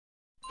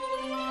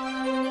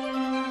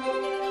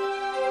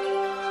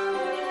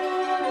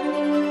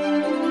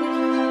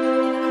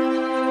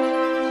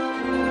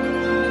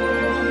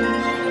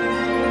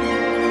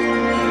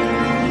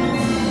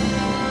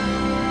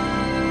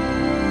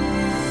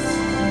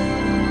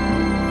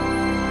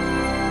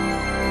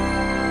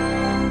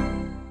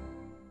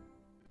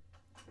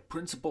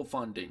Principal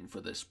funding for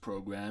this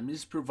program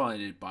is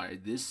provided by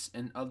this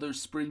and other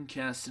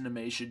Springcast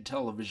Animation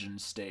television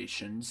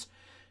stations,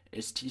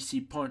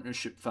 STC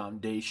Partnership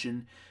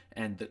Foundation,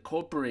 and the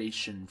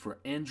Corporation for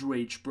Andrew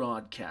H.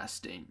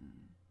 Broadcasting.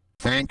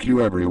 Thank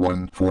you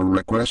everyone for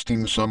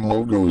requesting some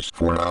logos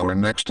for our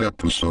next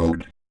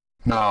episode.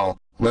 Now,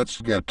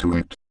 let's get to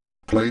it.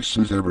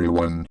 Places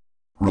everyone.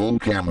 Roll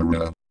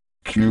camera.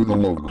 Cue the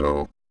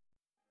logo.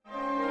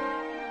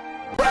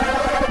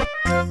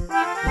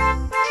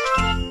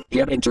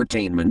 Get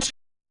entertainment.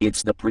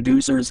 It's the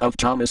producers of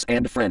Thomas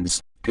and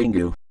Friends,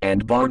 Pingu,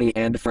 and Barney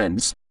and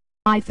Friends.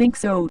 I think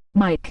so,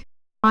 Mike.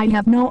 I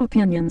have no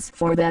opinions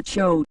for that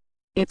show.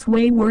 It's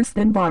way worse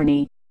than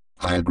Barney.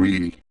 I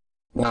agree.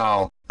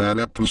 Wow, that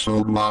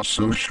episode was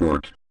so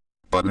short.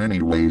 But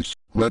anyways,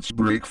 let's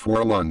break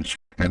for lunch,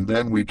 and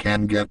then we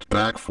can get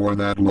back for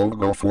that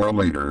logo for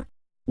later.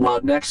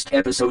 What next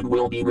episode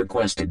will be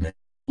requested?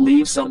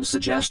 Leave some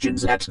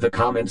suggestions at the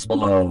comments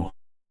below.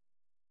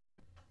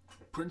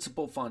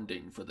 Principal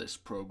funding for this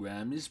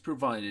program is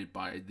provided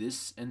by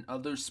this and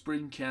other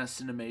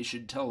Springcast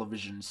Animation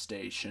television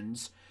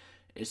stations,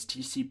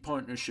 STC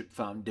Partnership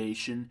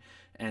Foundation,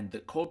 and the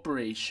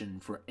Corporation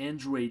for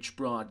Andrew H.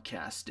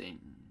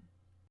 Broadcasting.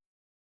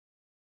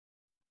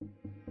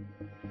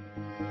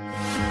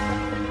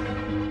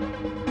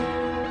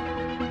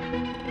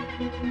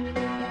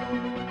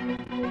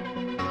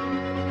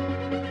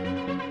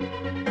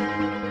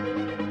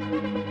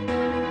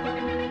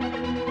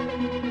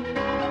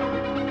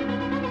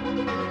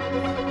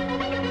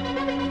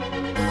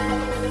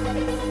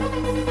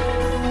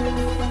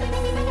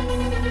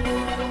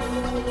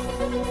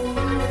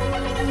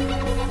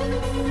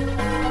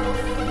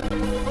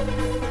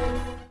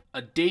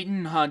 A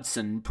Dayton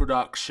Hudson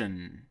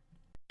production.